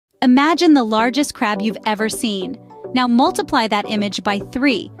Imagine the largest crab you've ever seen. Now multiply that image by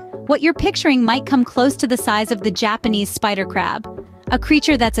 3. What you're picturing might come close to the size of the Japanese spider crab, a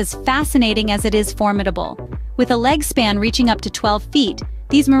creature that's as fascinating as it is formidable. With a leg span reaching up to 12 feet,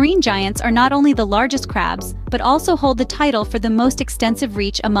 these marine giants are not only the largest crabs, but also hold the title for the most extensive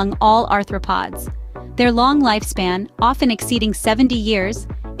reach among all arthropods. Their long lifespan, often exceeding 70 years,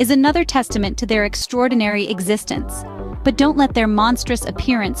 is another testament to their extraordinary existence. But don't let their monstrous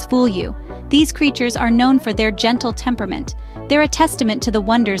appearance fool you. These creatures are known for their gentle temperament. They're a testament to the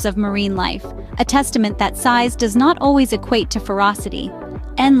wonders of marine life, a testament that size does not always equate to ferocity.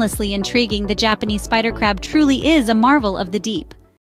 Endlessly intriguing, the Japanese spider crab truly is a marvel of the deep.